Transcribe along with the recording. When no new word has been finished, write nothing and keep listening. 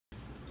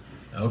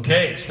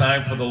Okay, it's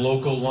time for the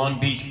local Long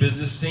Beach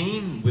business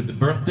scene with the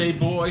birthday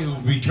boy who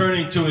will be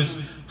returning to his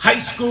high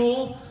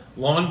school,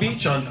 Long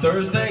Beach, on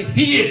Thursday.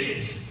 He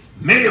is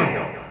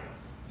Mayor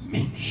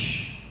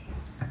Minch.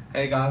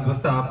 Hey guys,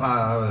 what's up?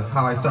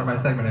 How I start my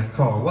segment is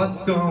called What's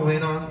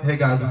Going On? Hey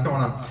guys, what's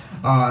going on?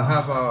 I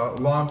have a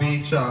Long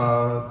Beach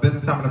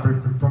business I'm going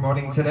to be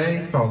promoting today.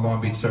 It's called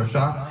Long Beach Surf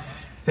Shop.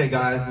 Hey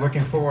guys,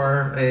 looking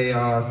for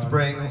a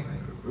spring.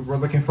 We're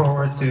looking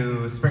forward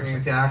to springing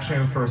into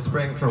action for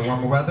spring for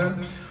warmer weather.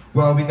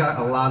 Well, we got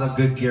a lot of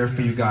good gear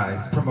for you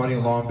guys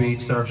promoting Long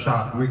Beach Surf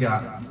Shop. We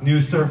got new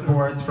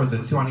surfboards for the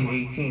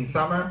 2018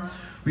 summer.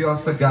 We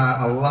also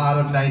got a lot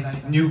of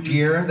nice new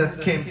gear that's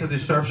came to the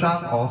surf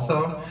shop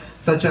also,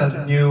 such as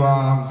new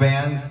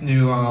Vans,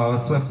 new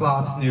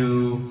flip-flops,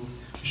 new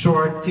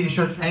shorts,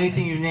 t-shirts,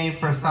 anything you name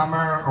for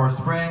summer or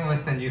spring.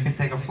 Listen, you can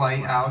take a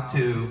flight out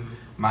to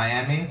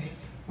Miami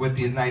with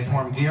these nice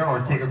warm gear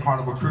or take a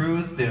Carnival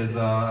cruise. There's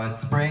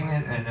it's spring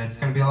and it's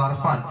going to be a lot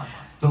of fun.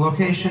 The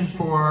location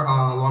for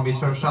Long Beach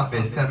Surf Shop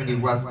is 70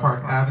 West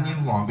Park Avenue,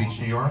 Long Beach,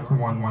 New York,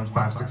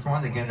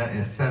 11561. Again, that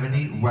is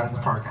 70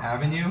 West Park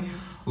Avenue,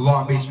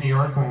 Long Beach, New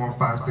York,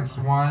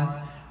 11561.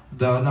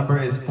 The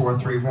number is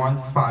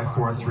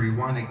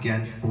 431-5431.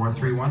 Again,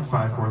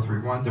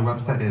 431-5431. The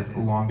website is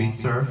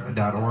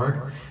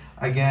longbeachsurf.org.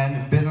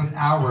 Again, business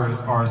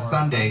hours are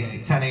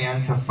Sunday, 10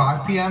 a.m. to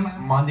 5 p.m.,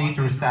 Monday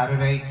through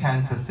Saturday,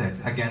 10 to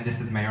 6. Again, this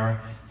is Mayor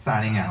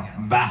signing out.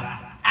 Bye.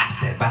 I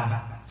said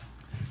bye.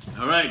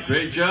 All right,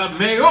 great job,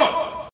 Mayor.